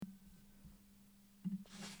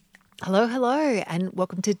Hello, hello, and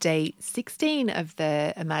welcome to day 16 of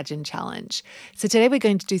the Imagine Challenge. So today we're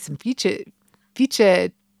going to do some future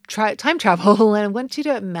time travel, and I want you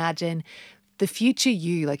to imagine the future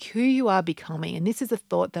you, like who you are becoming. And this is a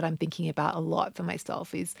thought that I'm thinking about a lot for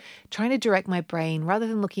myself, is trying to direct my brain rather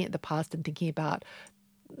than looking at the past and thinking about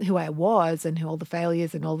who I was and who all the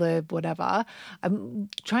failures and all the whatever. I'm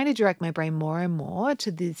trying to direct my brain more and more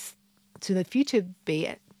to the future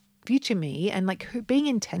me, and like being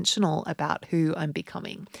intentional about who I'm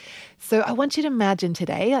becoming. So I want you to imagine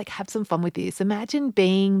today, like have some fun with this. Imagine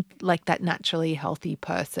being like that naturally healthy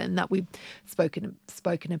person that we've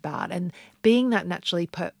spoken about, and being that naturally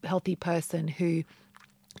healthy person who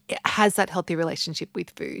has that healthy relationship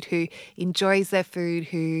with food, who enjoys their food,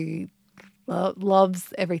 who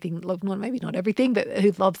loves everything, maybe not everything, but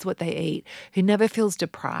who loves what they eat, who never feels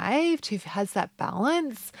deprived, who has that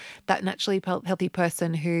balance, that naturally healthy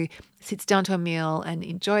person who sits down to a meal and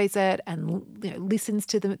enjoys it, and listens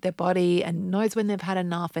to their body and knows when they've had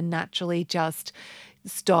enough, and naturally just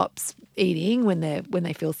stops eating when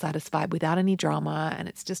they feel satisfied without any drama, and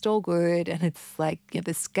it's just all good, and it's like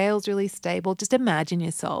the scale's really stable. Just imagine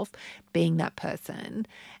yourself being that person,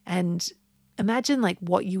 and imagine like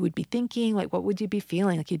what you would be thinking, like what would you be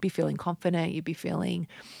feeling? Like you'd be feeling confident, you'd be feeling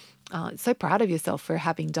so proud of yourself for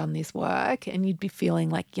having done this work, and you'd be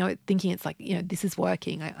feeling like, thinking it's like, this is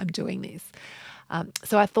working, I'm doing this.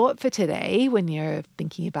 So I thought for today, when you're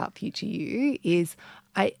thinking about future you, is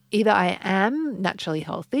I am naturally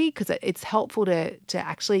healthy, because it's helpful to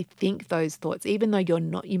actually think those thoughts, even though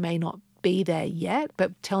you may not be there yet,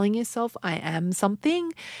 but telling yourself I am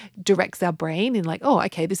something directs our brain in like, oh,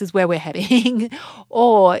 okay, this is where we're heading.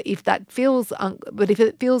 Or if that feels, but if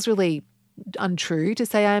it feels really untrue to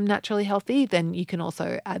say I am naturally healthy, then you can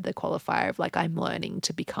also add the qualifier of like, I'm learning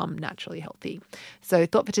to become naturally healthy. So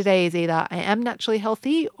thought for today is either I am naturally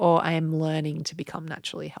healthy or I am learning to become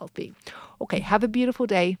naturally healthy. Okay, have a beautiful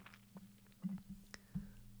day.